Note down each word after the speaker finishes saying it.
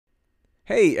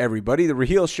Hey everybody, the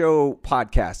Raheel Show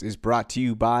podcast is brought to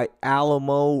you by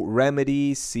Alamo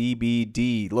Remedy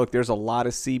CBD. Look, there's a lot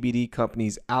of CBD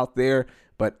companies out there,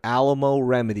 but Alamo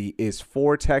Remedy is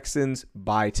for Texans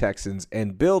by Texans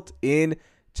and built in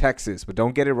Texas. But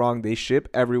don't get it wrong, they ship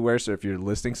everywhere. So if you're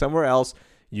listening somewhere else,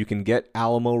 you can get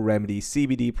Alamo Remedy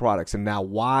CBD products. And now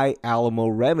why Alamo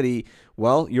Remedy?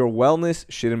 Well, your wellness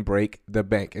shouldn't break the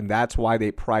bank. And that's why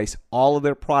they price all of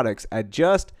their products at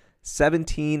just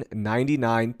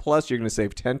 $17.99, plus you're going to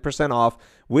save 10% off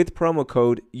with promo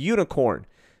code UNICORN.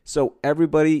 So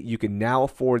everybody, you can now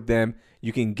afford them.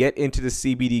 You can get into the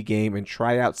CBD game and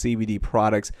try out CBD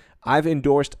products. I've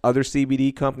endorsed other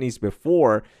CBD companies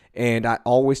before, and I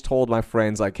always told my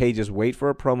friends, like, hey, just wait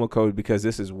for a promo code because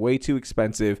this is way too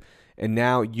expensive. And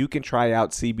now you can try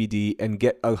out CBD and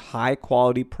get a high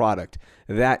quality product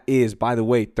that is, by the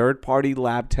way, third-party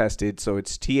lab tested, so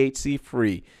it's THC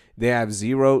free. They have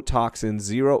zero toxins,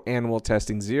 zero animal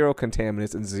testing, zero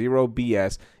contaminants, and zero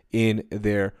BS in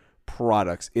their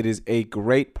products. It is a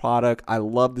great product. I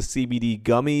love the CBD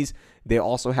gummies. They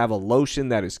also have a lotion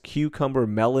that is cucumber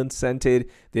melon scented.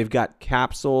 They've got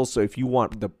capsules, so if you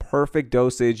want the perfect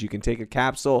dosage, you can take a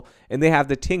capsule. And they have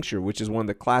the tincture, which is one of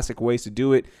the classic ways to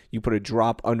do it. You put a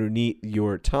drop underneath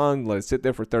your tongue, let it sit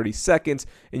there for 30 seconds,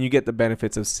 and you get the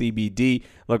benefits of CBD.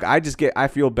 Look, I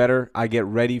feel better. I get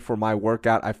ready for my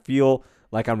workout. I feel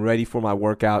like I'm ready for my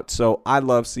workout. So I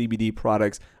love CBD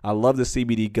products. I love the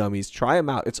CBD gummies. Try them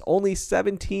out. It's only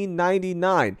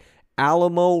 $17.99.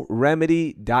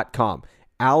 AlamoRemedy.com.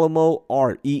 Alamo,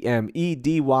 REMEDY.com.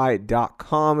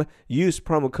 Use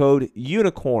promo code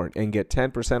UNICORN and get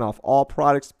 10% off all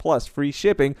products plus free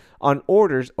shipping on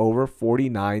orders over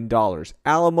 $49.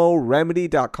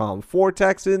 AlamoRemedy.com. For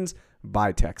Texans,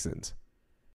 by Texans.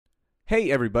 Hey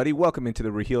everybody, welcome into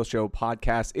the Raheel Show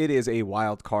podcast. It is a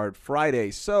Wild Card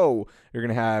Friday, so you're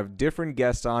going to have different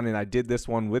guests on, and I did this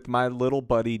one with my little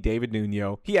buddy, David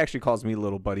Nuno. He actually calls me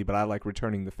little buddy, but I like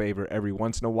returning the favor every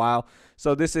once in a while.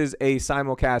 So this is a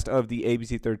simulcast of the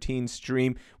ABC 13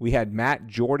 stream. We had Matt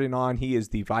Jordan on. He is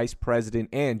the vice president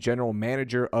and general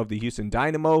manager of the Houston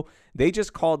Dynamo. They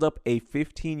just called up a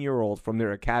 15-year-old from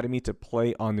their academy to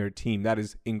play on their team. That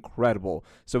is incredible.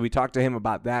 So we talked to him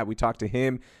about that. We talked to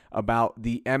him about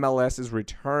the MLS's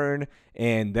return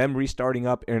and them restarting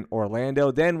up in Orlando.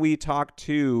 Then we talked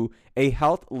to a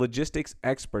health logistics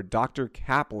expert, Dr.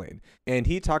 Caplin, and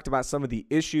he talked about some of the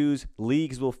issues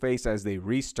leagues will face as they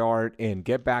restart and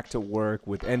get back to work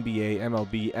with NBA,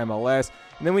 MLB, MLS.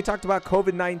 And then we talked about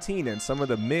COVID-19 and some of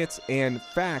the myths and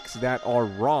facts that are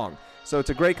wrong. So it's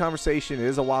a great conversation. It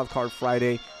is a Wild Card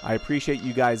Friday. I appreciate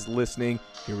you guys listening.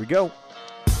 Here we go.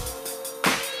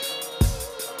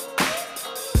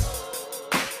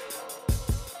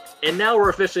 And now we're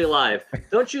officially live.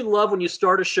 Don't you love when you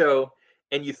start a show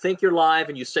and you think you're live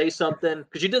and you say something?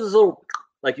 Because you did this little,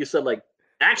 like you said, like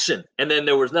action, and then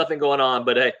there was nothing going on.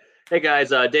 But hey guys,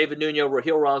 David Nuno,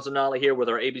 Raheel Ramzanali here with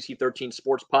our ABC 13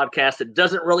 Sports podcast. It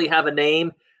doesn't really have a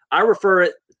name. I refer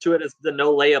to it as the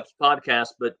No Layups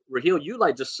podcast. But Raheel, you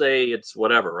like just say it's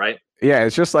whatever, right? Yeah,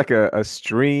 it's just like a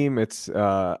stream. It's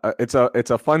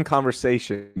a fun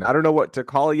conversation. I don't know what to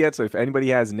call it yet. So if anybody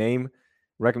has name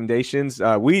recommendations,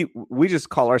 we just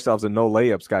call ourselves a No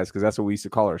Layups guys because that's what we used to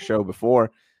call our show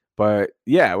before. But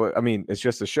yeah, I mean, it's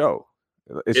just a show.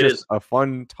 It's just a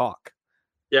fun talk.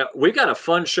 Yeah, we got a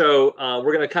fun show.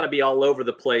 We're going to kind of be all over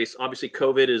the place. Obviously,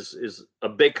 COVID is a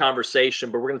big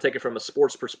conversation, but we're going to take it from a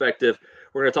sports perspective.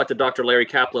 We're going to talk to Dr. Larry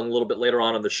Caplin a little bit later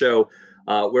on in the show.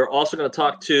 We're also going to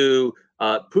talk to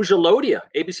Pooja Lodia,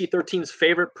 ABC 13's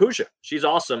favorite Pooja. She's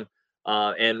awesome.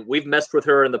 And we've messed with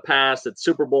her in the past at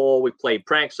Super Bowl. We played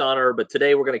pranks on her, but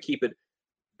today we're going to keep it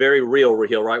very real,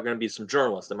 Raheel, right? We're going to be some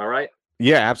journalists. Am I right?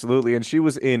 Yeah, absolutely. And she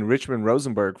was in Richmond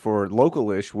Rosenberg for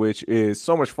Localish, which is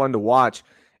so much fun to watch.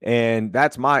 And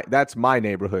that's my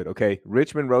neighborhood. Okay.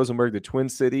 Richmond Rosenberg, the Twin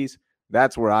Cities.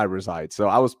 That's where I reside. So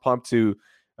I was pumped to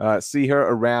see her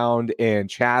around, and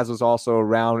Chaz was also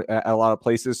around at a lot of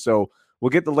places. So we'll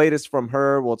get the latest from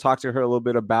her. We'll talk to her a little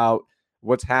bit about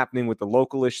what's happening with the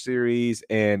Localish series.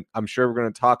 And I'm sure we're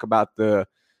going to talk about the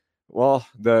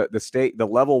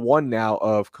level 1 now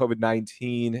of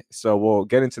COVID-19. So we'll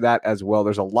get into that as well.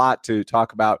 There's a lot to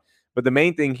talk about, but the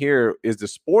main thing here is the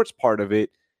sports part of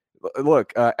it.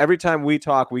 Look, every time we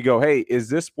talk, we go, hey, is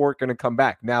this sport going to come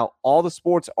back? Now, all the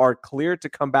sports are clear to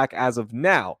come back as of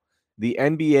now. The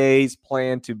NBA's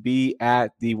plan to be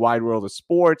at the Wide World of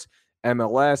Sports.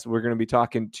 MLS, we're going to be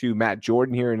talking to Matt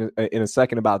Jordan here in a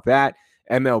second about that.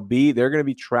 MLB, they're going to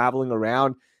be traveling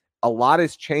around. A lot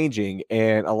is changing,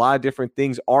 and a lot of different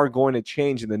things are going to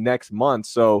change in the next month.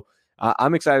 So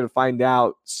I'm excited to find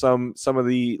out some of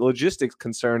the logistics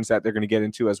concerns that they're going to get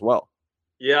into as well.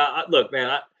 Yeah, look,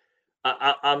 man,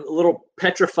 I'm a little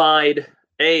petrified,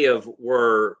 of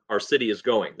where our city is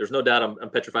going. There's no doubt I'm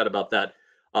petrified about that.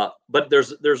 But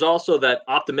there's also that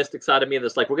optimistic side of me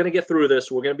that's like, we're going to get through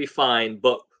this. We're going to be fine.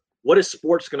 But what is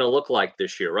sports going to look like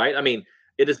this year, right? I mean,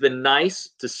 it has been nice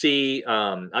to see.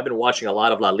 I've been watching a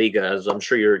lot of La Liga, as I'm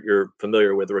sure you're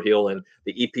familiar with, Raheel, and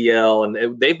the EPL,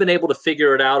 and they've been able to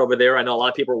figure it out over there. I know a lot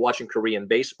of people are watching Korean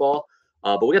baseball,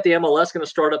 but we got the MLS going to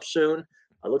start up soon.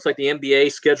 It looks like the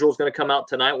NBA schedule is going to come out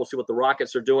tonight. We'll see what the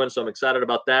Rockets are doing, so I'm excited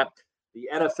about that. The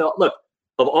NFL, look,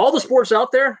 of all the sports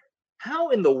out there, how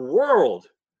in the world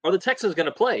are the Texans going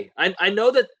to play? I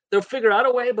know that they'll figure out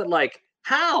a way, but like,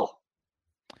 how?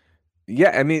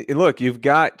 Yeah, I mean, look, you've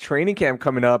got training camp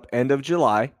coming up end of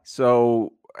July,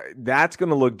 so that's going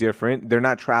to look different. They're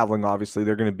not traveling, obviously.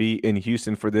 They're going to be in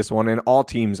Houston for this one, and all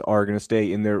teams are going to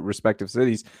stay in their respective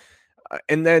cities.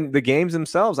 And then the games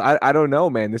themselves, I don't know,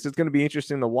 man. This is going to be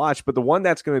interesting to watch. But the one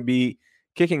that's going to be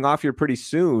kicking off here pretty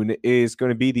soon is going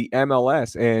to be the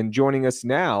MLS. And joining us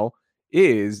now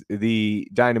is the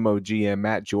Dynamo GM,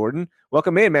 Matt Jordan.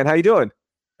 Welcome in, man. How you doing?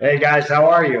 Hey, guys. How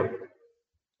are you?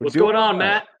 What's going on,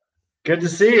 Matt? Good to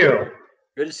see you.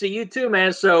 Good to see you too,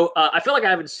 man. So I feel like I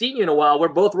haven't seen you in a while. We're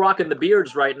both rocking the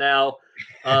beards right now.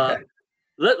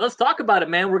 Let's talk about it,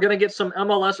 man. We're going to get some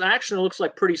MLS action. It looks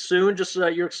like pretty soon. Just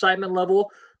your excitement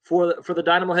level for the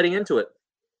Dynamo heading into it.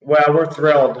 Well, we're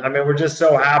thrilled. I mean, we're just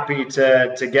so happy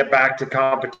to get back to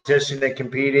competition and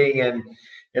competing. And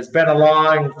it's been a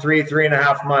long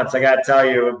 3.5 months, I got to tell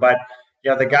you. But,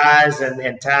 you know, the guys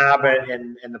and Tab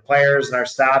and the players and our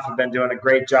staff have been doing a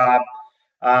great job,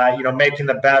 you know, making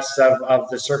the best of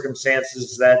the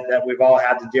circumstances that we've all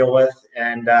had to deal with.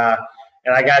 And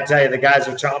I got to tell you, the guys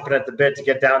are chomping at the bit to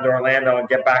get down to Orlando and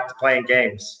get back to playing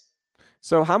games.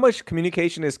 So how much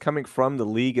communication is coming from the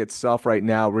league itself right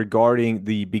now regarding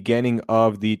the beginning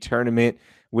of the tournament,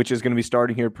 which is going to be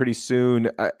starting here pretty soon?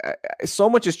 So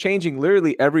much is changing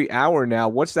literally every hour now.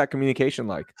 What's that communication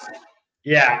like?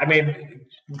 Yeah, I mean,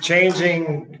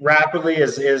 changing rapidly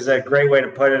is a great way to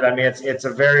put it. I mean,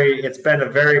 it's been a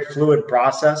very fluid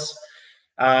process.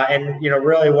 And you know,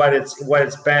 really, what's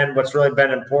really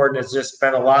been important has just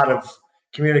been a lot of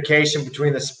communication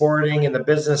between the sporting and the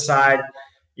business side.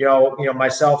 You know,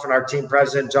 myself and our team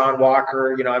president John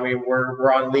Walker. You know, I mean,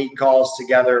 we're on league calls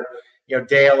together, you know,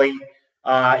 daily.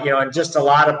 You know, and just a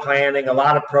lot of planning, a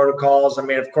lot of protocols. I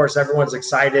mean, of course, everyone's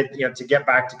excited, you know, to get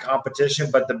back to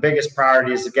competition, but the biggest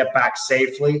priority is to get back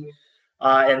safely,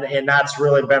 and that's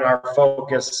really been our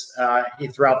focus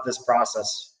throughout this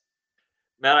process.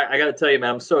 Matt, I got to tell you,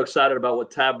 man, I'm so excited about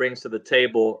what Tab brings to the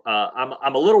table.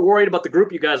 I'm a little worried about the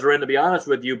group you guys are in, to be honest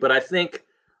with you, but I think,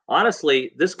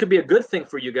 honestly, this could be a good thing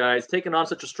for you guys, taking on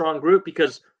such a strong group,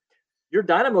 because your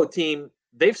Dynamo team,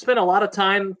 they've spent a lot of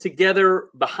time together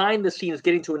behind the scenes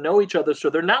getting to know each other, so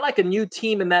they're not like a new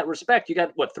team in that respect. You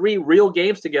got, 3 real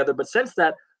games together, but since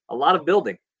that, a lot of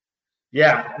building.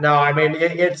 Yeah, no, I mean,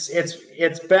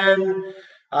 it's been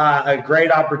a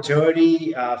great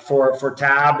opportunity for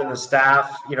Tab and the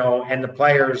staff, you know, and the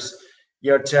players,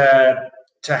 you know,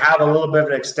 to have a little bit of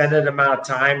an extended amount of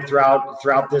time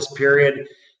throughout this period,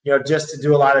 you know, just to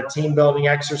do a lot of team building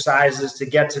exercises, to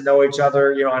get to know each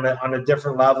other, you know, on a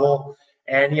different level.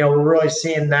 And, you know, we're really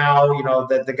seeing now, you know,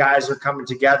 that the guys are coming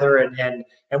together and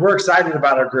we're excited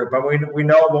about our group. I mean, we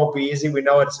know it won't be easy. We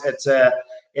know it's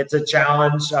a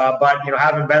challenge, but, you know,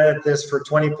 having been at this for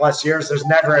 20 plus years, there's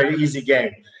never an easy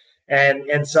game.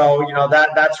 And so, you know,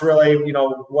 that's really, you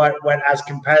know, what as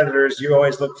competitors you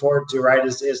always look forward to, right,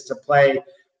 is to play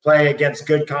against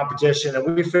good competition.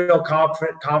 And we feel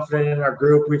confident in our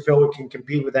group. We feel we can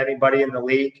compete with anybody in the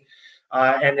league.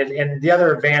 And the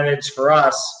other advantage for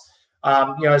us,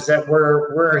 you know, is that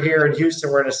we're here in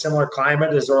Houston. We're in a similar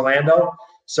climate as Orlando.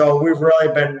 So we've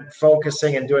really been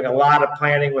focusing and doing a lot of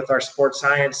planning with our sports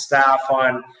science staff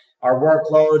on our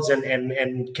workloads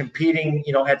and competing,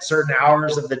 you know, at certain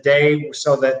hours of the day,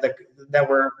 so that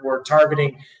we're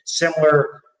targeting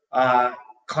similar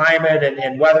climate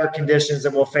and weather conditions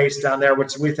that we'll face down there,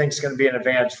 which we think is going to be an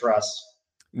advantage for us.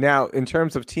 Now, in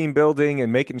terms of team building and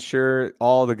making sure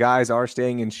all the guys are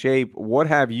staying in shape, what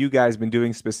have you guys been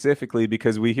doing specifically?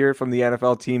 Because we hear from the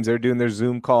NFL teams, they're doing their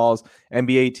Zoom calls,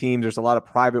 NBA teams, there's a lot of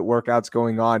private workouts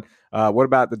going on. What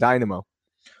about the Dynamo?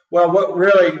 Well, what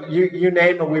really, you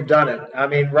name it, we've done it. I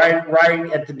mean, right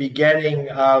at the beginning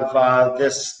of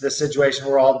this situation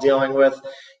we're all dealing with,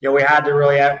 you know, we had to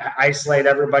really isolate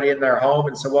everybody in their home.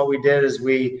 And so what we did is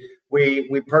we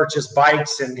purchased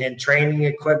bikes and training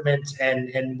equipment,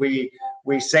 and we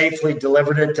safely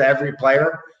delivered it to every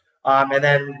player. And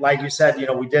then, like you said,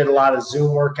 we did a lot of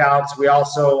Zoom workouts. We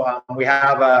also we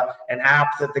have an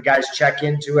app that the guys check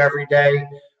into every day.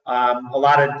 A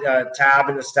lot of Tab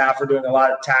and the staff are doing a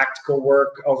lot of tactical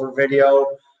work over video.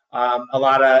 A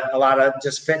lot of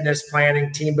just fitness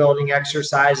planning, team building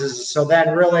exercises. So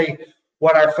then, really,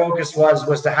 what our focus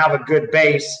was to have a good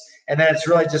base, and then it's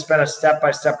really just been a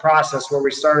step-by-step process where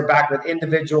we started back with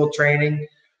individual training.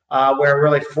 Where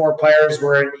really 4 players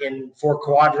were in 4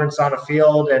 quadrants on a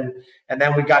field, and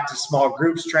then we got to small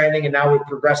groups training, and now we've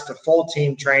progressed to full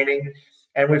team training,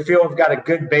 and we feel we've got a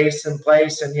good base in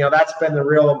place, and that's been the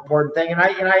real important thing. And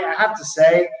I have to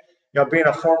say, being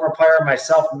a former player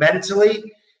myself,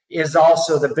 mentally is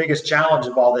also the biggest challenge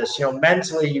of all this.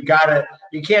 Mentally, you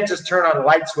can't just turn on a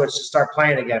light switch to start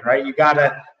playing again, right? You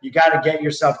gotta get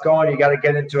yourself going. You gotta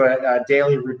get into a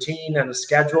daily routine and a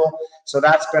schedule. So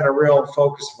that's been a real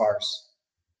focus of ours.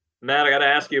 Matt, I got to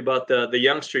ask you about the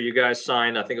youngster you guys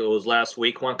signed. I think it was last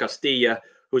week, Juan Castilla,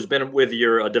 who's been with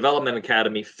your development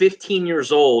academy, 15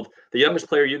 years old, the youngest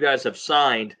player you guys have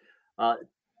signed.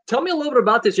 Tell me a little bit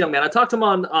about this young man. I talked to him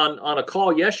on a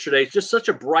call yesterday. He's just such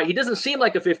a bright. He doesn't seem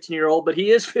like a 15-year-old, but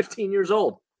he is 15 years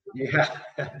old. Yeah.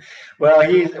 Well,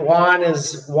 Juan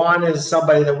is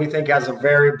somebody that we think has a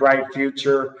very bright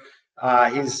future.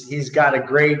 He's got a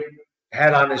great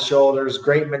head on his shoulders,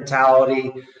 great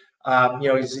mentality.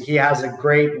 He has a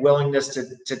great willingness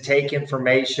to take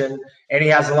information, and he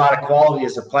has a lot of quality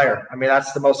as a player. I mean,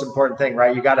 that's the most important thing,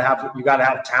 right? You got to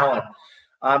have talent.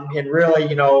 And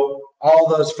really, all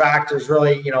those factors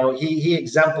really, he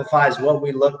exemplifies what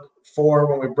we look for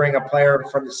when we bring a player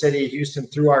from the city of Houston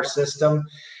through our system.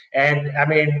 And I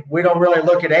mean, we don't really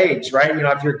look at age, right?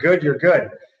 If you're good, you're good.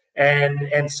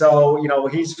 And so,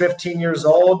 he's 15 years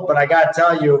old, but I got to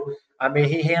tell you, I mean,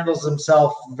 he handles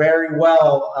himself very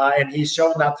well, and he's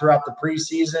shown that throughout the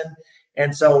preseason.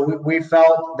 And so we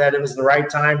felt that it was the right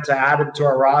time to add him to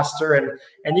our roster.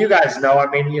 And you guys know, I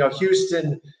mean,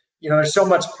 Houston, there's so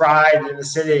much pride in the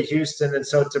city of Houston. And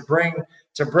so to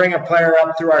bring a player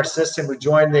up through our system who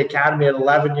joined the academy at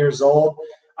 11 years old,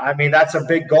 I mean, that's a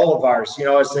big goal of ours,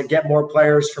 is to get more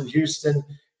players from Houston,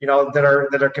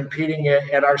 that are competing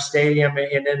at our stadium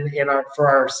and for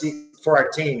our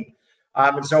team.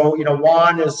 And so,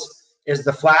 Juan is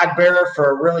the flag bearer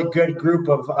for a really good group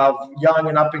of young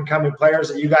and up and coming players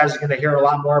that you guys are going to hear a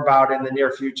lot more about in the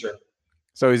near future.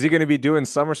 So is he going to be doing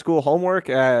summer school homework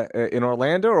in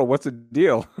Orlando, or what's the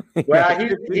deal? Well,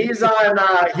 he's on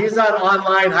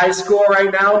online high school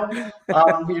right now.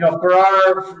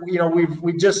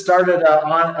 We just started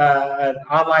an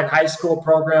online high school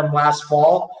program last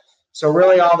fall. So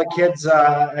really, all the kids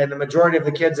and the majority of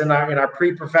the kids in our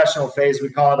pre-professional phase, we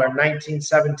call it our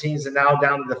 1917s, and now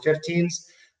down to the 15s,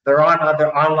 they're on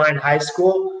their online high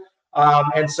school.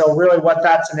 And so really what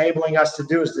that's enabling us to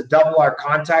do is to double our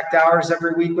contact hours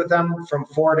every week with them, from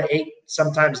 4 to 8,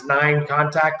 sometimes 9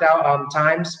 contact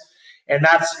times. And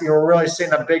that's, we're really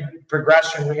seeing a big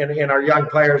progression in our young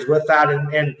players with that.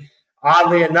 And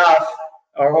oddly enough,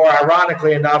 or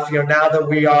ironically enough, now that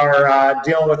we are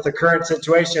dealing with the current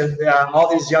situation, all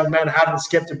these young men haven't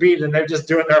skipped a beat, and they're just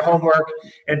doing their homework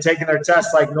and taking their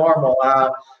tests like normal.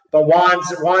 But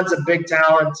Juan's a big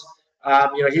talent.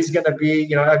 He's going to be,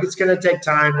 it's going to take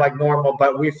time like normal,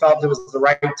 but we felt it was the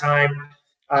right time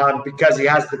because he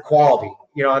has the quality,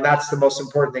 and that's the most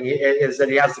important thing, is that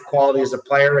he has the quality as a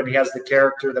player, and he has the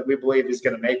character that we believe he's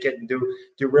going to make it and do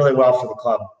really well for the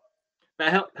club.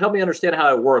 Now, help me understand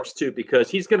how it works too, because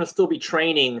he's going to still be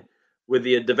training with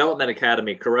the development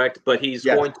academy, correct? But he's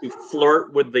going to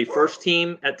flirt with the first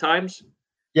team at times.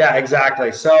 Yeah,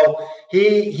 exactly. So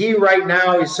he right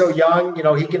now, he's so young,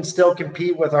 he can still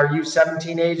compete with our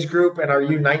U17 age group and our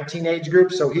U19 age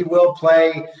group. So he will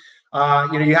play,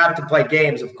 you have to play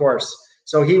games, of course.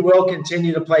 So he will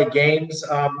continue to play games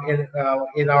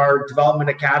in our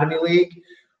development academy league.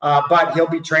 But he'll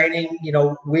be training,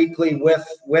 weekly with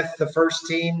the first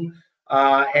team.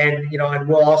 And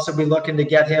we'll also be looking to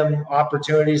get him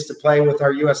opportunities to play with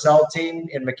our USL team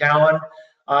in McAllen.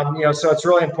 So it's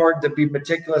really important to be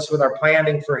meticulous with our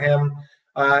planning for him,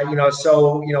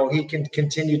 so he can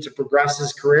continue to progress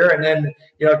his career. And then,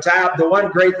 Tab, the one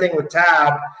great thing with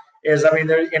Tab is, I mean,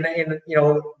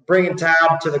 bringing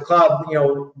Tab to the club,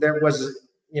 there was,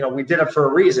 we did it for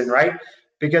a reason, right?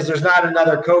 Because there's not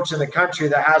another coach in the country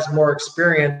that has more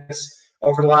experience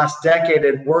over the last decade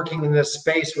in working in this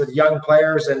space with young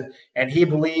players, and he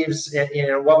believes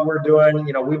in what we're doing.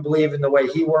 We believe in the way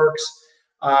he works.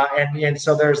 And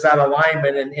so there's that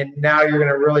alignment, and now you're going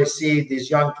to really see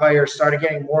these young players start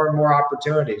getting more and more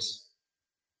opportunities.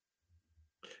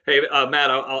 Hey, Matt,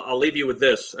 I'll leave you with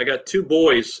this. I got 2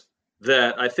 boys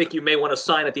that I think you may want to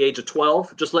sign at the age of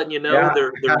 12. Just letting you know,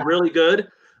 they're really good.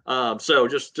 So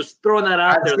just throwing that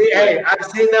out there. Hey, I've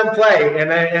seen them play,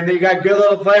 and you got good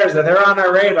little players, and they're on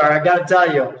our radar. I got to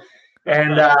tell you,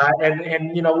 and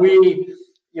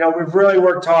we've really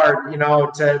worked hard,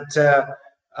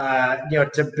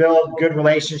 to build good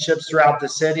relationships throughout the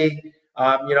city.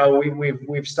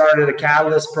 We've started a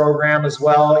Catalyst program as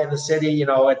well in the city, at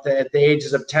the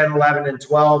ages of 10, 11, and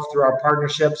 12 through our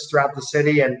partnerships throughout the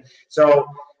city. And so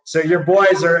your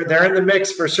boys they're in the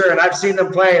mix for sure. And I've seen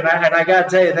them play, and I got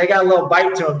to tell you, they got a little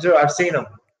bite to them too. I've seen them.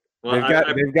 Well,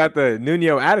 they've got the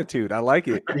Nuno attitude. I like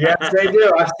it. Yes, they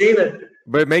do. I've seen it.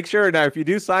 But make sure now, if you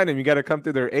do sign them, you got to come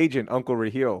through their agent, Uncle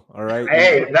Raheel. All right.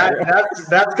 Hey,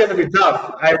 that's going to be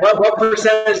tough. What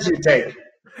percentage do you take?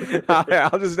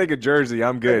 I'll just take a jersey.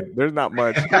 I'm good. There's not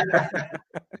much.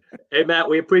 Hey, Matt,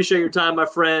 we appreciate your time, my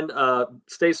friend.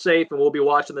 Stay safe, and we'll be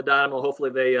watching the Dynamo. Hopefully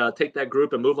they take that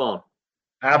group and move on.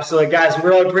 Absolutely, guys. We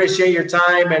really appreciate your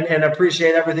time and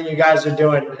appreciate everything you guys are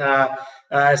doing,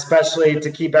 especially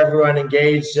to keep everyone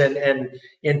engaged and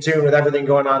in tune with everything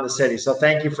going on in the city. So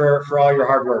thank you for all your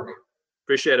hard work.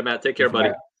 Appreciate it, Matt. Take care, buddy.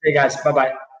 Hey, guys.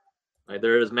 Bye-bye. All right,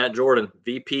 there is Matt Jordan,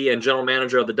 VP and General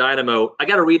Manager of the Dynamo. I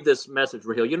got to read this message,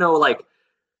 Raheel.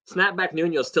 Snapback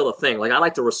Nuno is still a thing. I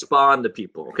like to respond to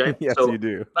people, okay? Yes, you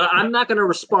do. But I'm not going to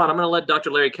respond. I'm going to let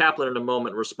Dr. Larry Caplin in a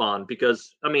moment respond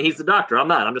because, he's the doctor. I'm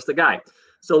not. I'm just a guy.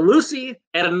 So Lucy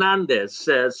Hernandez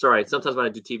says, sorry, sometimes when I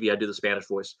do TV, I do the Spanish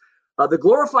voice. The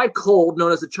glorified cold,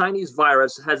 known as the Chinese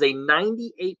virus, has a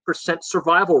 98%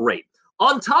 survival rate.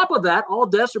 On top of that, all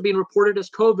deaths are being reported as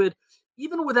COVID,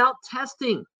 even without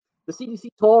testing. The CDC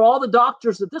told all the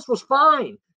doctors that this was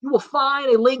fine. You will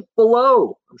find a link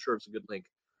below. I'm sure it's a good link.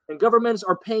 And governments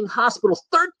are paying hospitals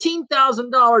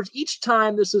 $13,000 each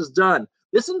time this is done.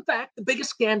 This, in fact, the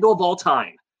biggest scandal of all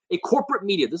time. A corporate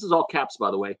media, this is all caps,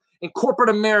 by the way, and corporate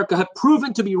America have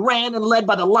proven to be ran and led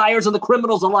by the liars and the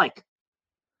criminals alike.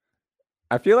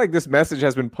 I feel like this message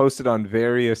has been posted on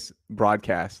various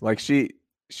broadcasts.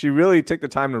 She really took the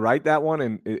time to write that one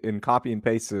and copy and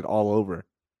paste it all over.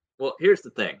 Well, here's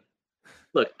the thing.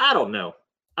 Look, I don't know.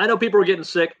 I know people are getting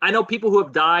sick. I know people who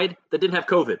have died that didn't have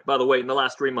COVID, by the way, in the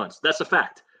last 3 months. That's a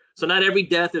fact. So not every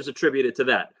death is attributed to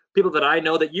that. People that I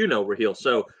know that you know, Raheel.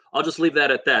 So I'll just leave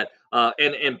that at that.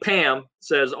 And Pam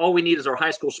says, all we need is our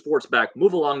high school sports back.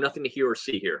 Move along, nothing to hear or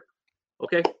see here.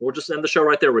 Okay, we'll just end the show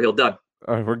right there, Raheel. Done.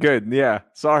 We're good. Yeah.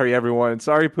 Sorry, everyone.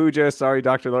 Sorry, Pooja. Sorry,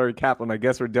 Dr. Larry Caplin. I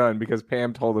guess we're done because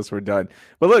Pam told us we're done.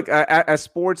 But look, as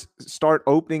sports start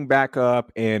opening back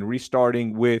up and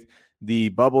restarting with the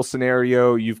bubble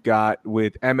scenario you've got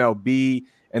with MLB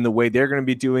and the way they're going to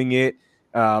be doing it,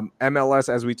 MLS,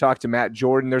 as we talked to Matt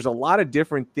Jordan, there's a lot of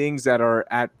different things that are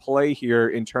at play here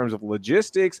in terms of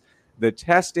logistics, the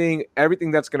testing, everything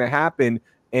that's going to happen.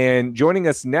 And joining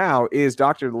us now is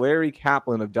Dr. Larry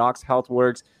Caplin of Docs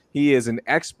HealthWorks. He is an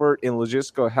expert in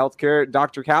logistical healthcare.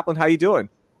 Dr. Caplin, how you doing?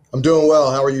 I'm doing well.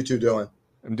 How are you two doing?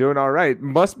 I'm doing all right.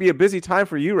 Must be a busy time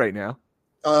for you right now.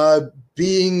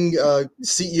 Being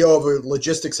CEO of a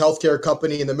logistics healthcare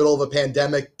company in the middle of a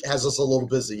pandemic has us a little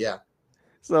busy, yeah.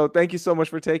 So thank you so much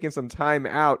for taking some time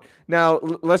out. Now,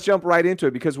 let's jump right into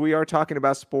it because we are talking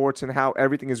about sports and how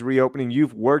everything is reopening.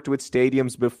 You've worked with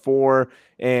stadiums before,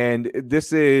 and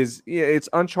it's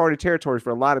uncharted territory for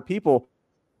a lot of people.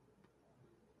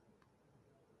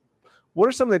 What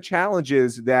are some of the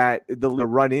challenges that they'll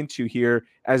run into here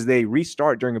as they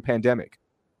restart during a pandemic?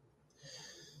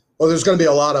 Well, there's going to be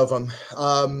a lot of them.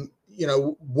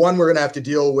 One, we're going to have to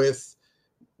deal with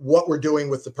what we're doing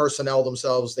with the personnel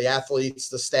themselves, the athletes,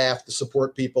 the staff, the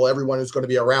support people, everyone who's going to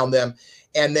be around them.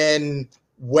 And then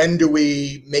when do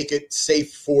we make it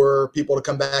safe for people to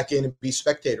come back in and be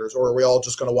spectators, or are we all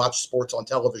just going to watch sports on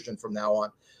television from now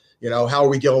on? How are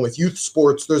we dealing with youth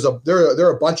sports? There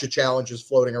are a bunch of challenges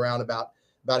floating around about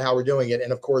how we're doing it.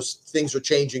 And of course, things are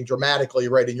changing dramatically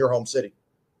right in your home city.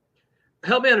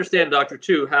 Help me understand, Doctor,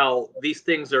 too, how these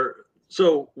things are.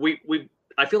 So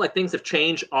I feel like things have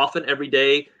changed often every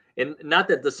day. And not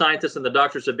that the scientists and the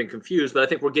doctors have been confused, but I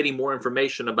think we're getting more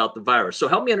information about the virus. So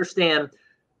help me understand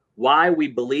why we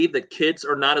believe that kids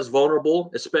are not as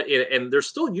vulnerable, and there's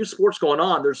still youth sports going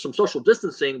on. There's some social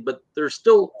distancing, but there's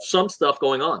still some stuff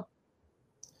going on.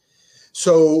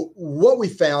 So what we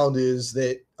found is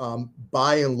that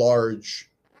by and large,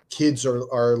 kids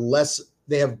are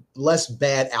they have less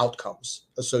bad outcomes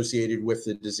associated with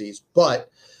the disease. But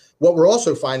what we're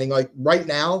also finding, like right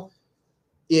now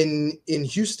in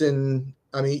Houston,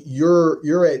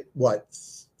 you're at what,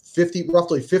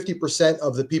 roughly 50%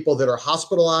 of the people that are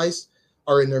hospitalized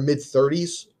are in their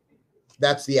mid-30s.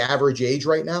 That's the average age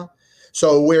right now.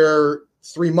 So where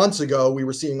 3 months ago, we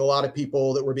were seeing a lot of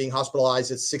people that were being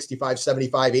hospitalized at 65,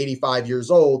 75, 85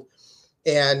 years old.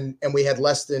 And we had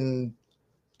less than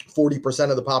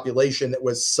 40% of the population that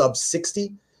was sub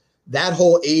 60. That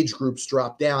whole age group's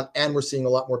dropped down, and we're seeing a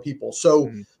lot more people.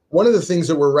 So one of the things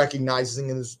that we're recognizing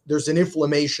is there's an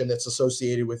inflammation that's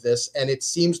associated with this, and it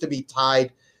seems to be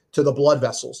tied to the blood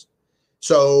vessels.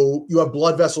 So you have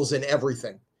blood vessels in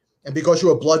everything. And because you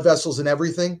have blood vessels in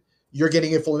everything, you're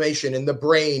getting inflammation in the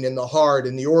brain, in the heart,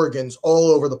 in the organs,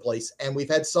 all over the place. And we've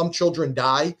had some children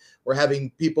die. We're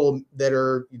having people that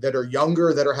are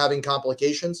younger that are having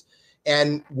complications.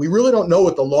 And we really don't know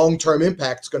what the long-term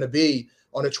impact is going to be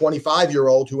on a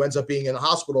 25-year-old who ends up being in a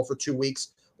hospital for 2 weeks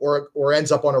or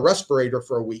ends up on a respirator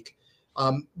for a week.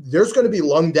 There's going to be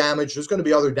lung damage. There's going to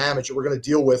be other damage that we're going to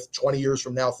deal with 20 years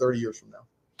from now, 30 years from now.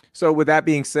 So with that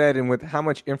being said, and with how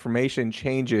much information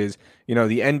changes, the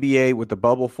NBA with the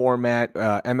bubble format,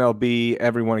 MLB,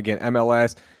 everyone again,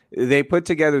 MLS, they put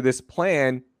together this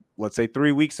plan, let's say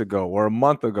 3 weeks ago or a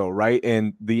month ago, right?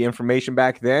 And the information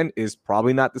back then is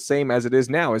probably not the same as it is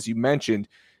now, as you mentioned.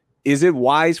 Is it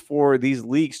wise for these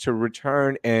leagues to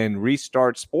return and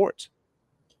restart sports?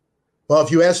 Well, if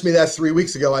you asked me that 3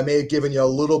 weeks ago, I may have given you a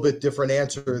little bit different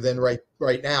answer than right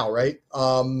now, right?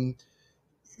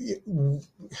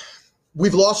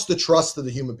 We've lost the trust of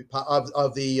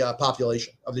the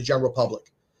population, of the general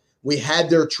public. We had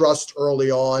their trust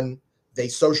early on. They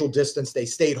social distanced. They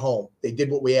stayed home. They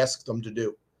did what we asked them to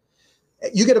do.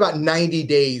 You get about 90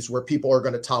 days where people are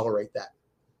going to tolerate that.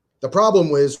 The problem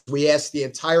was we asked the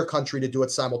entire country to do it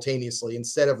simultaneously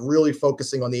instead of really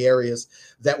focusing on the areas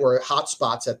that were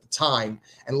hotspots at the time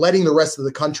and letting the rest of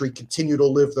the country continue to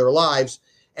live their lives.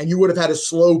 And you would have had a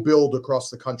slow build across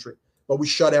the country, but we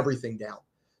shut everything down.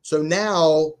 So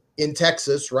now in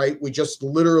Texas, right, we just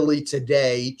literally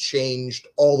today changed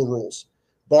all the rules.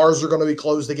 Bars are going to be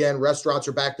closed again. Restaurants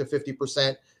are back to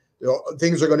 50%.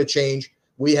 Things are going to change.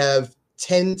 We have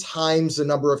 10 times the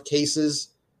number of cases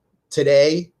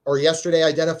today or yesterday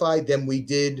identified than we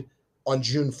did on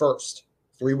June 1st,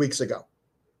 3 weeks ago.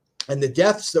 And the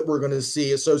deaths that we're going to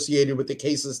see associated with the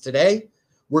cases today,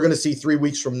 we're going to see 3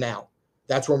 weeks from now.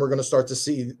 That's when we're going to start to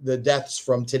see the deaths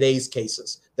from today's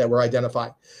cases that were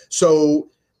identified. So,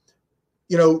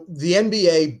 the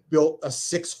NBA built a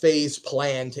 6-phase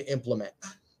plan to implement.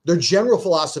 Their general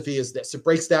philosophy is this. It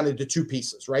breaks down into 2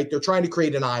 pieces, right? They're trying to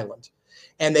create an island.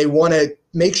 And they want to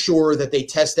make sure that they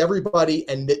test everybody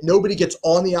and that nobody gets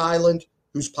on the island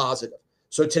who's positive.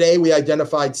 So today we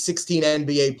identified 16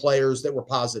 NBA players that were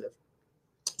positive.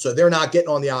 So they're not getting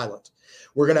on the island.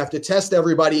 We're going to have to test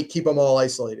everybody, keep them all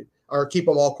isolated or keep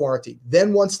them all quarantined.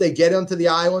 Then once they get onto the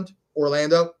island,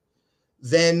 Orlando,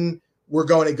 then we're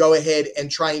going to go ahead and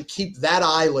try and keep that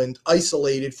island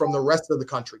isolated from the rest of the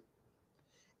country.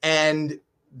 And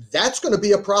that's going to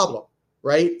be a problem.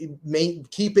 Right?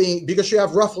 Because you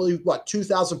have roughly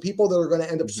 2,000 people that are going to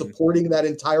end up supporting that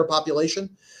entire population.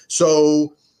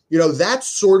 So, that's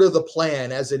sort of the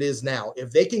plan as it is now. If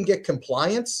they can get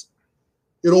compliance,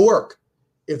 it'll work.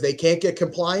 If they can't get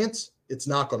compliance, it's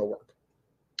not going to work.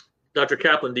 Dr.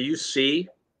 Caplin, do you see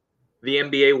the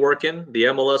NBA working, the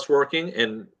MLS working,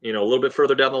 and, a little bit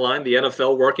further down the line, the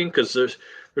NFL working? Because there's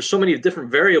so many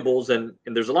different variables and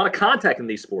there's a lot of contact in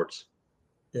these sports.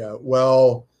 Yeah,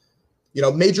 well,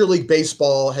 Major League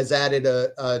Baseball has added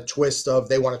a twist of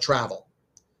they want to travel.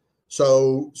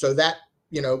 So that,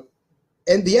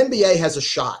 and the NBA has a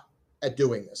shot at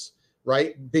doing this,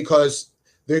 right? Because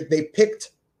they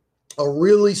picked a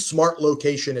really smart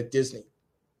location at Disney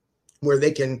where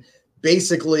they can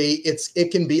basically,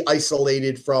 it can be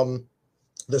isolated from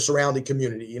the surrounding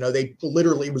community. They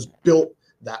literally, it was built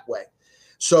that way.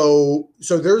 So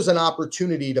there's an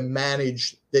opportunity to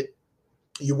manage that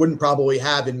you wouldn't probably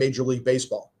have in Major League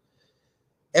Baseball.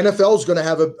 NFL is going to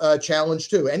have a challenge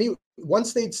too.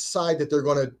 Once they decide that they're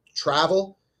going to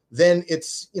travel, then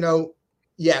it's,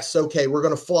 yes, okay, we're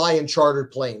going to fly in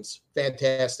chartered planes.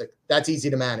 Fantastic. That's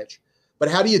easy to manage. But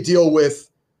how do you deal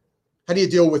with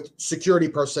security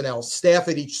personnel, staff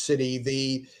at each city,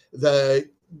 the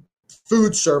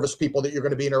food service people that you're going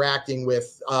to be interacting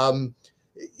with?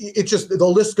 It just, the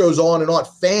list goes on and on.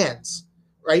 Fans.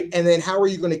 Right. And then how are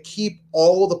you going to keep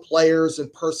all the players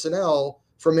and personnel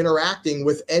from interacting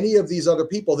with any of these other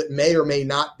people that may or may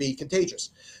not be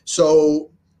contagious? So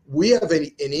we have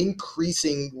an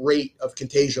increasing rate of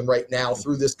contagion right now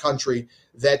through this country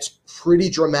that's pretty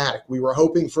dramatic. We were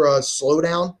hoping for a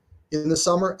slowdown in the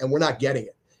summer, and we're not getting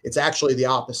it. It's actually the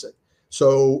opposite.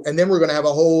 So, and then we're going to have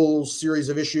a whole series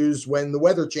of issues when the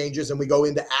weather changes and we go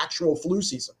into actual flu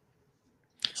season.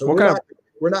 So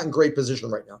we're not in great position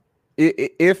right now.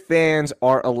 If fans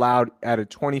are allowed at a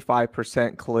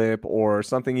 25% clip or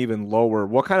something even lower,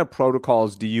 what kind of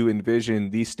protocols do you envision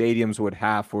these stadiums would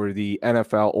have for the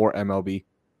NFL or MLB?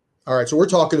 All right, so we're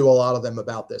talking to a lot of them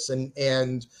about this,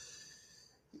 and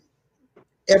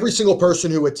every single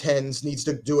person who attends needs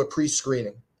to do a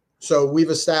pre-screening. So we've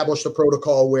established a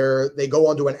protocol where they go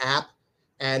onto an app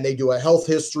and they do a health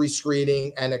history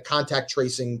screening and a contact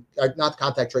tracing, not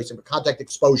contact tracing, but contact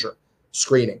exposure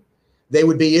screening. They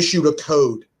would be issued a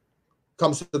code,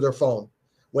 comes to their phone.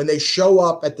 When they show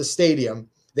up at the stadium,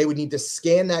 they would need to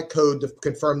scan that code to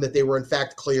confirm that they were in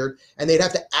fact cleared, and they'd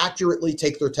have to accurately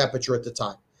take their temperature at the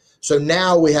time. So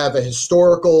now we have a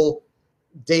historical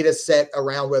data set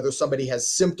around whether somebody has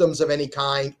symptoms of any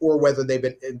kind or whether they've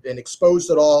been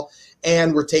exposed at all,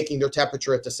 and we're taking their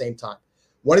temperature at the same time.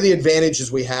 One of the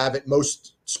advantages we have at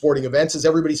most sporting events is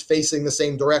everybody's facing the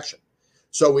same direction.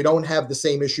 So we don't have the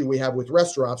same issue we have with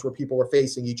restaurants where people are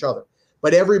facing each other.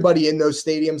 But everybody in those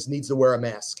stadiums needs to wear a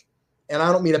mask. And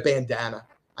I don't mean a bandana.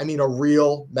 I mean a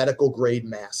real medical grade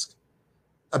mask.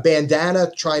 A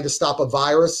bandana trying to stop a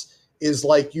virus is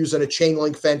like using a chain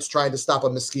link fence trying to stop a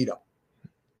mosquito.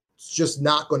 It's just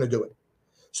not going to do it.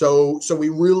 So we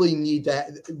really need to,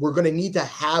 we're going to need to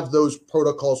have those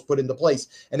protocols put into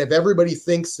place. And if everybody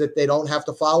thinks that they don't have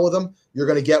to follow them, you're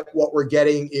going to get what we're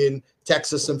getting in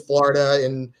Texas and Florida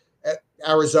and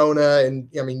Arizona. And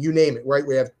I mean, you name it, right?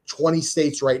 We have 20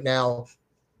 states right now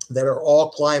that are all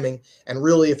climbing. And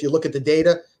really, if you look at the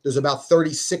data, there's about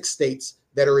 36 states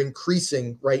that are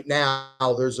increasing right now.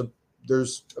 There's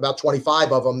about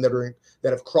 25 of them that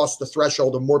have crossed the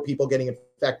threshold of more people getting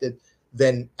infected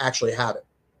than actually have it.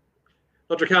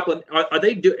 Dr. Caplin, are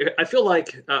they I feel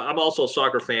like I'm also a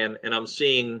soccer fan, and I'm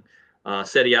seeing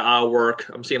Serie A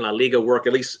work. I'm seeing La Liga work,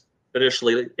 at least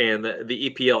initially, and the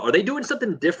EPL. Are they doing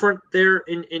something different there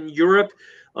in Europe,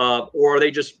 or are they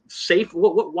just safe?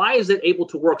 Why is it able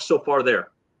to work so far there?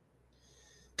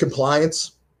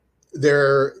 Compliance.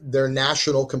 Their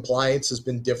national compliance has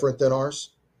been different than ours.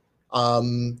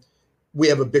 We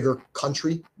have a bigger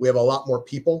country. We have a lot more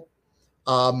people.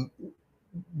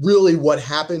 Really what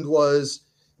happened was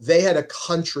they had a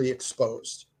country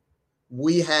exposed.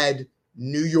 We had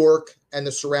New York and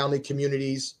the surrounding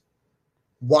communities,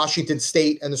 Washington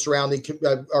State and the surrounding,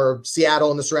 or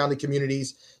Seattle and the surrounding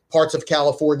communities, parts of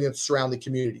California and the surrounding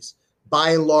communities. By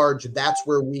and large, that's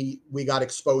where we got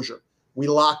exposure. We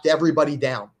locked everybody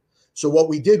down. So what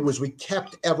we did was we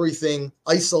kept everything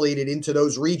isolated into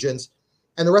those regions,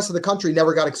 and the rest of the country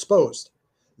never got exposed.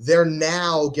 They're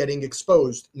now getting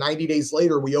exposed. 90 days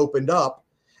later, we opened up,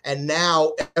 and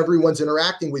now everyone's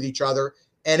interacting with each other,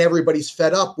 and everybody's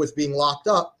fed up with being locked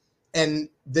up. And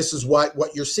this is what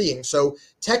you're seeing. So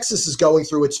Texas is going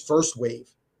through its first wave,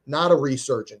 not a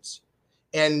resurgence.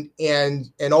 And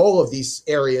all of these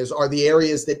areas are the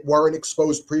areas that weren't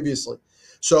exposed previously.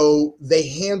 So they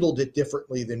handled it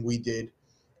differently than we did.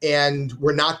 And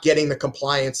we're not getting the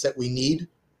compliance that we need.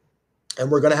 And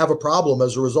we're going to have a problem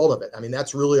as a result of it. I mean,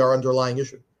 that's really our underlying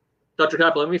issue. Dr.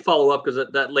 Caplin, let me follow up, because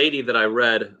that lady that I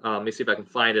read, let me see if I can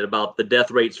find it, about the death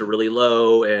rates are really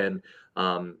low, and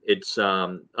it's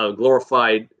a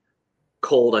glorified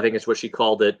cold, I think is what she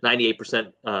called it,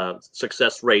 98%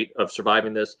 success rate of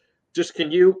surviving this. Just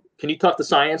can you talk the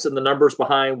science and the numbers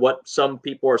behind what some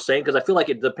people are saying? Because I feel like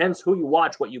it depends who you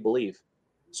watch, what you believe.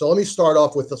 So let me start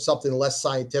off with something less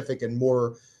scientific and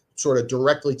more sort of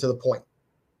directly to the point.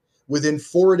 Within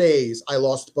 4 days, I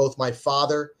lost both my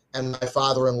father and my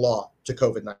father-in-law to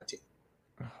COVID-19.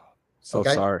 So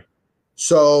sorry.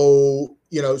 So,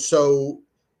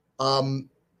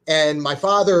 and my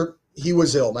father, he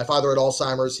was ill. My father had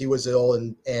Alzheimer's. He was ill,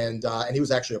 and he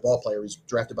was actually a ball player. He was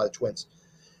drafted by the Twins.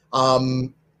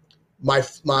 My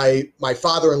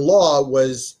father-in-law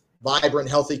was vibrant,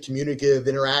 healthy, communicative,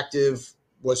 interactive,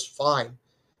 was fine,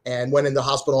 and went into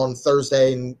hospital on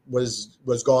Thursday and was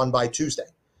gone by Tuesday.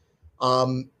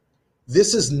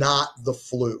 This is not the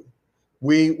flu.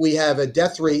 We have a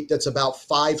death rate that's about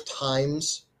 5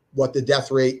 times what the death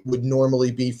rate would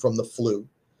normally be from the flu.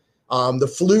 The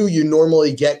flu, you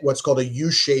normally get what's called a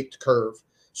U-shaped curve.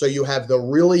 So you have the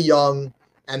really young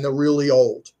and the really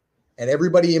old, and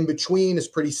everybody in between is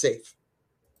pretty safe.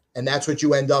 And that's what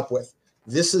you end up with.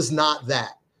 This is not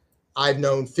that. I've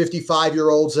known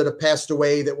 55-year-olds that have passed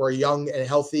away that were young and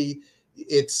healthy.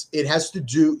 It has to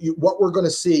do, what we're going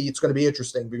to see, it's going to be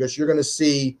interesting, because you're going to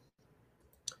see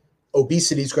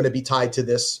obesity is going to be tied to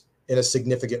this in a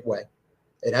significant way.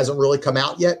 It hasn't really come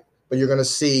out yet, but you're going to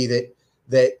see that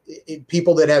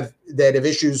people that have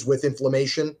issues with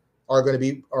inflammation are going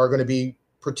to be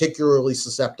particularly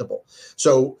susceptible.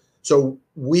 So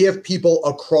we have people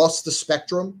across the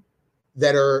spectrum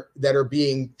that are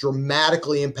being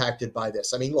dramatically impacted by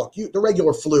this. I mean, look, the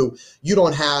regular flu, you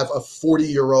don't have a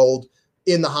 40-year-old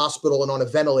in the hospital and on a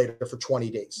ventilator for 20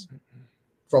 days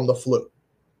from the flu.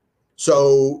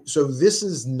 So this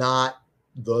is not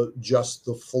just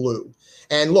the flu.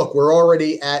 And look, we're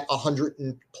already at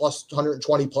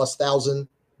 120 plus thousand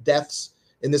deaths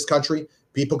in this country.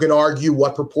 People can argue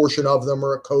what proportion of them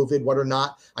are COVID, what are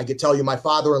not. I can tell you my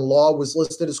father-in-law was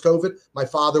listed as COVID. My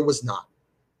father was not.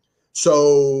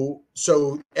 So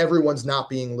everyone's not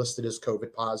being listed as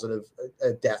COVID positive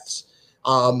deaths.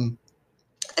 And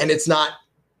it's not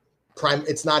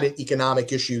an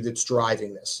economic issue that's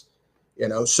driving this,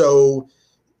 so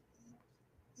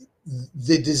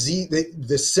the disease,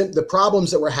 the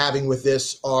problems that we're having with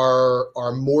this are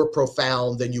more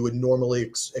profound than you would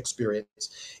normally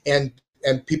experience. And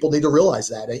people need to realize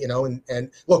that,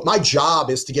 and look, my job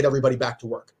is to get everybody back to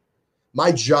work.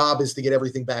 My job is to get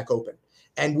everything back open.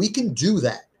 And we can do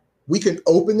that. We can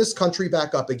open this country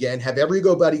back up again, have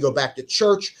everybody go back to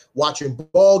church, watching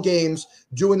ball games,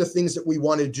 doing the things that we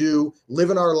want to do,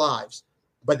 living our lives.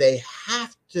 But they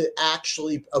have to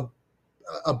actually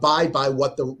abide by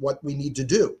what we need to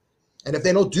do. And if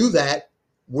they don't do that,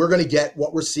 we're going to get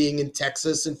what we're seeing in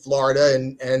Texas and Florida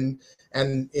and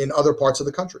in other parts of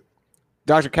the country.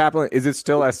 Dr. Caplin, is it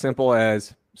still as simple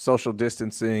as social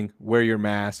distancing, wear your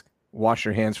mask, wash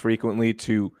your hands frequently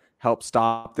to help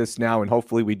stop this now, and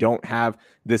hopefully we don't have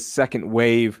this second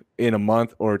wave in a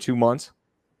month or 2 months?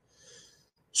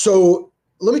 So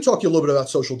let me talk to you a little bit about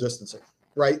social distancing,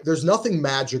 right? There's nothing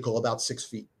magical about 6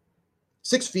 feet.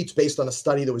 6 feet's based on a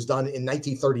study that was done in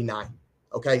 1939.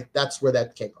 Okay, that's where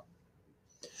that came from.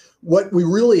 What we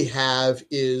really have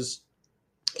is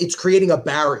it's creating a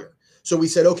barrier. So we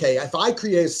said, okay, if I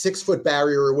create a 6 foot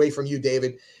barrier away from you,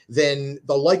 David, then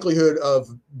the likelihood of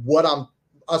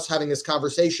us having this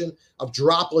conversation of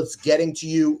droplets getting to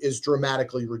you is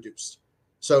dramatically reduced.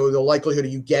 So the likelihood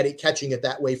of you catching it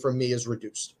that way from me is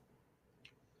reduced.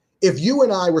 If you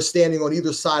and I were standing on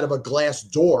either side of a glass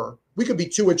door, we could be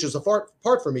 2 inches apart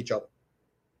from each other.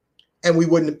 And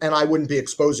I wouldn't be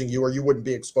exposing you, or you wouldn't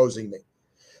be exposing me.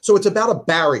 So it's about a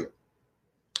barrier.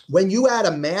 When you add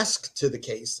a mask to the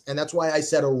case, and that's why I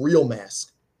said a real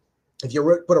mask. If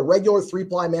you put a regular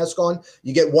 3-ply mask on,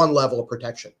 you get one level of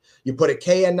protection. You put a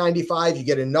KN95, you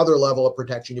get another level of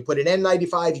protection. You put an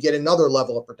N95, you get another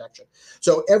level of protection.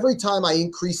 So every time I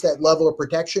increase that level of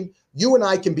protection, you and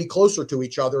I can be closer to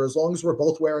each other as long as we're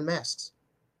both wearing masks.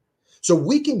 So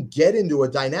we can get into a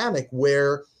dynamic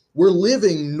where we're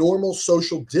living normal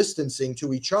social distancing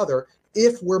to each other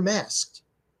if we're masked.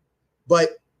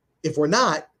 But if we're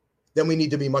not, then we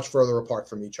need to be much further apart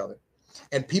from each other.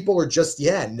 And people are just,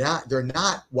 they're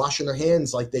not washing their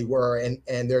hands like they were,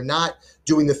 and they're not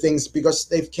doing the things because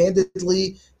they've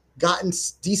candidly gotten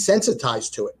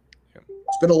desensitized to it. Yeah.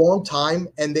 It's been a long time,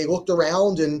 and they looked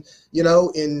around, and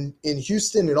in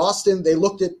Houston and Austin, they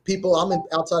looked at people. I'm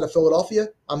outside of Philadelphia.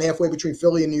 I'm halfway between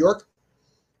Philly and New York,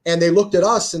 and they looked at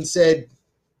us and said,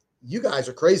 "You guys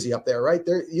are crazy up there, right?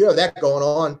 There, you have that going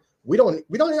on. I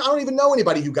don't even know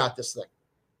anybody who got this thing,"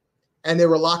 and they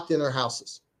were locked in their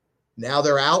houses. Now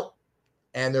they're out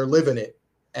and they're living it,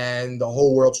 and the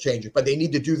whole world's changing. But they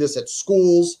need to do this at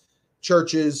schools,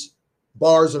 churches,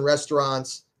 bars and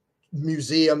restaurants,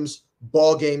 museums,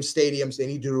 ball games, stadiums. They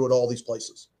need to do it at all these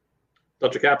places.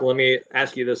 Dr. Caplin, let me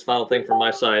ask you this final thing from my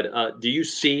side. Do you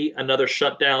see another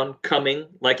shutdown coming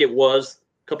like it was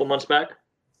a couple months back?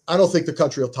 I don't think the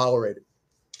country will tolerate it.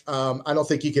 I don't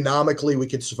think economically we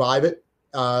could survive it.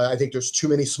 I think there's too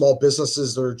many small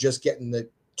businesses that are just getting the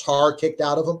tar kicked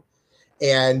out of them.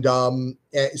 And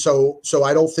so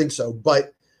I don't think so.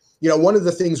 But, one of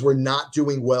the things we're not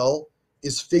doing well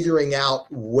is figuring out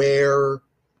where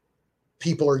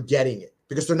people are getting it,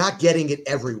 because they're not getting it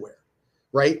everywhere,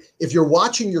 right? If you're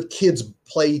watching your kids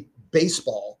play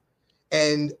baseball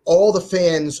and all the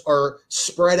fans are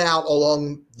spread out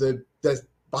along the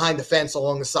behind the fence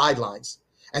along the sidelines,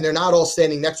 and they're not all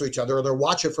standing next to each other, or they're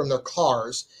watching from their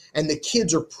cars, and the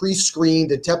kids are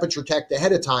pre-screened and temperature checked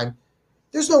ahead of time,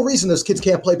 there's no reason those kids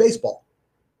can't play baseball.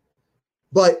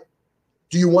 But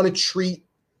do you want to treat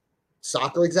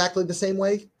soccer exactly the same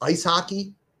way? Ice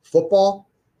hockey, football,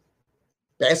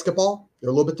 basketball, they're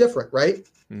a little bit different, right?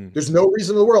 There's no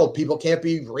reason in the world people can't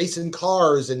be racing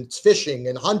cars and fishing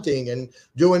and hunting and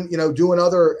doing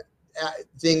other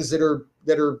things that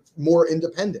are more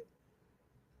independent.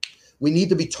 We need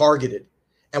to be targeted,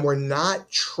 and we're not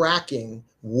tracking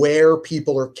where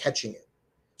people are catching it.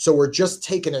 So we're just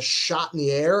taking a shot in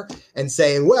the air and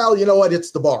saying, well, you know what,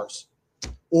 it's the bars,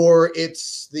 or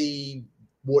it's the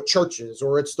what churches,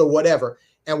 or it's the whatever.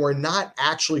 And we're not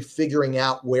actually figuring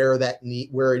out where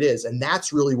it is. And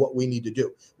that's really what we need to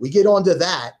do. We get onto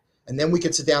that, and then we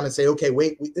can sit down and say, okay,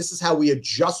 wait, this is how we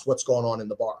adjust what's going on in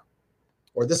the bar,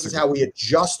 or this is how we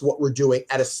adjust what we're doing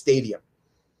at a stadium.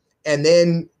 And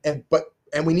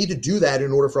we need to do that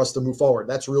in order for us to move forward.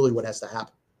 That's really what has to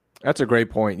happen. That's a great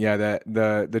point. Yeah, that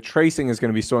the tracing is going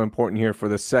to be so important here for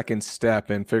the second step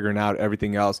and figuring out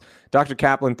everything else. Dr.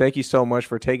 Caplin, thank you so much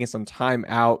for taking some time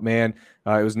out, man.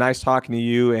 It was nice talking to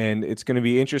you, and it's going to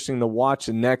be interesting to watch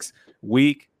the next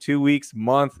week, 2 weeks,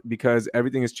 month, because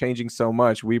everything is changing so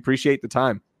much. We appreciate the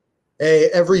time. Hey,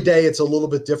 every day it's a little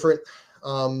bit different.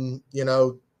 You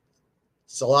know,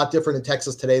 it's a lot different in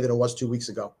Texas today than it was 2 weeks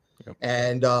ago. Yep.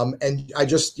 And I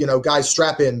just, guys,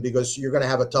 strap in, because you're going to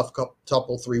have a tough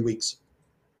couple 3 weeks.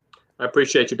 I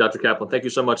appreciate you, Dr. Kaplan. Thank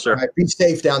you so much, sir. All right, be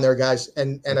safe down there, guys.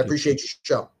 And I appreciate your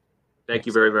show. Thank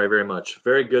you very, very, very much.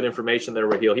 Very good information there,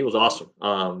 Raheel. He was awesome.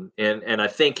 And I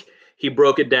think he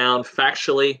broke it down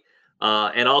factually.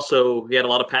 And also he had a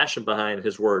lot of passion behind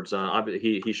his words.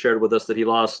 He shared with us that he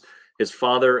lost his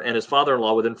father and his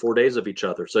father-in-law within 4 days of each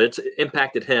other. So it's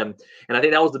impacted him. And I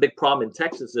think that was the big problem in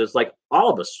Texas, is like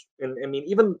all of us. And I mean,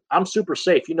 even I'm super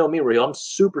safe. You know me, Raheel. I'm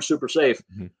super, super safe.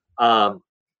 Mm-hmm.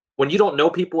 When you don't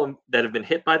know people that have been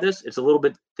hit by this, it's a little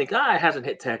bit it hasn't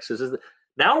hit Texas.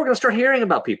 Now we're going to start hearing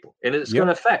about people, and it's going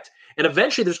to affect. And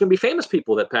eventually there's going to be famous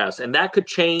people that pass, and that could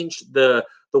change the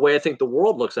way I think the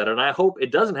world looks at it. And I hope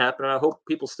it doesn't happen. And I hope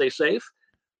people stay safe.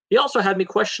 He also had me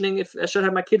questioning if I should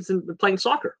have my kids playing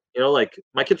soccer. Like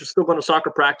my kids are still going to soccer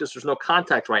practice. There's no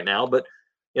contact right now, but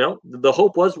the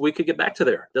hope was we could get back to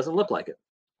there. Doesn't look like it.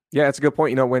 Yeah, it's a good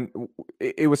point. When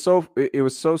it was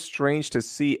so strange to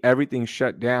see everything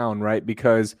shut down, right?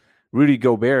 Because Rudy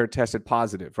Gobert tested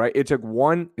positive, right? It took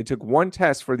one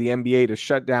test for the NBA to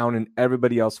shut down, and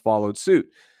everybody else followed suit.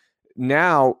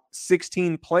 Now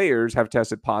 16 players have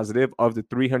tested positive of the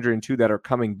 302 that are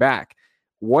coming back.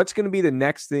 What's going to be the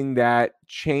next thing that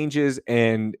changes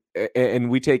and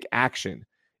we take action?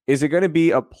 Is it going to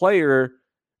be a player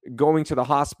going to the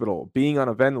hospital, being on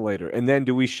a ventilator, and then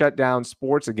do we shut down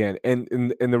sports again? And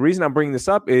the reason I'm bringing this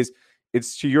up is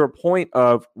it's to your point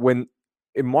of when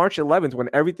in March 11th, when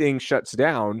everything shuts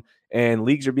down and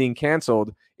leagues are being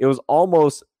canceled, it was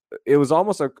almost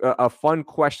a fun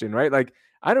question, right? Like,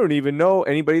 I don't even know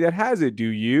anybody that has it. Do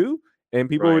you? And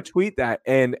people would tweet that.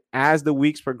 And as the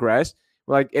weeks progressed,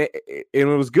 it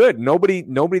was good. Nobody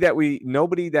that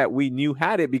we knew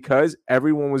had it, because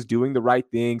everyone was doing the right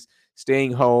things,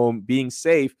 staying home, being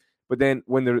safe. But then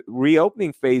when the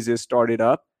reopening phases started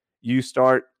up, you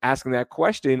start asking that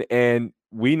question, and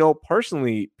we know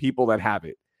personally people that have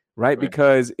it, right?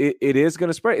 Because it is going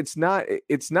to spread. It's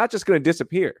not just going to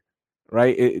disappear,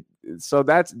 right? So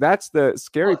that's the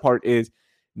scary part, is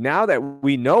now that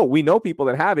we know people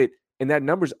that have it, and that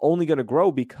number's only going to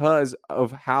grow because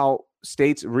of how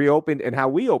states reopened and how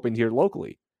we opened here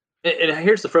locally. And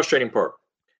here's the frustrating part.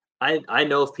 I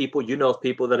know of people, of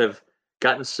people that have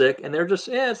gotten sick, and they're just,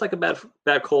 it's like a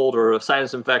bad cold or a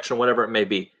sinus infection, whatever it may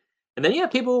be. And then you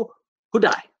have people who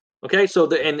die. Okay,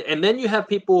 so and then you have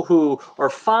people who are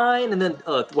fine, and then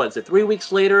 3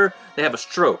 weeks later they have a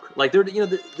stroke. Like they're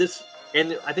this,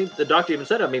 and I think the doctor even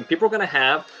said, I mean, people are going to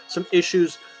have some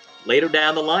issues later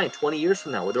down the line, 20 years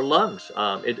from now, with their lungs.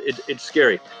 It's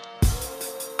scary.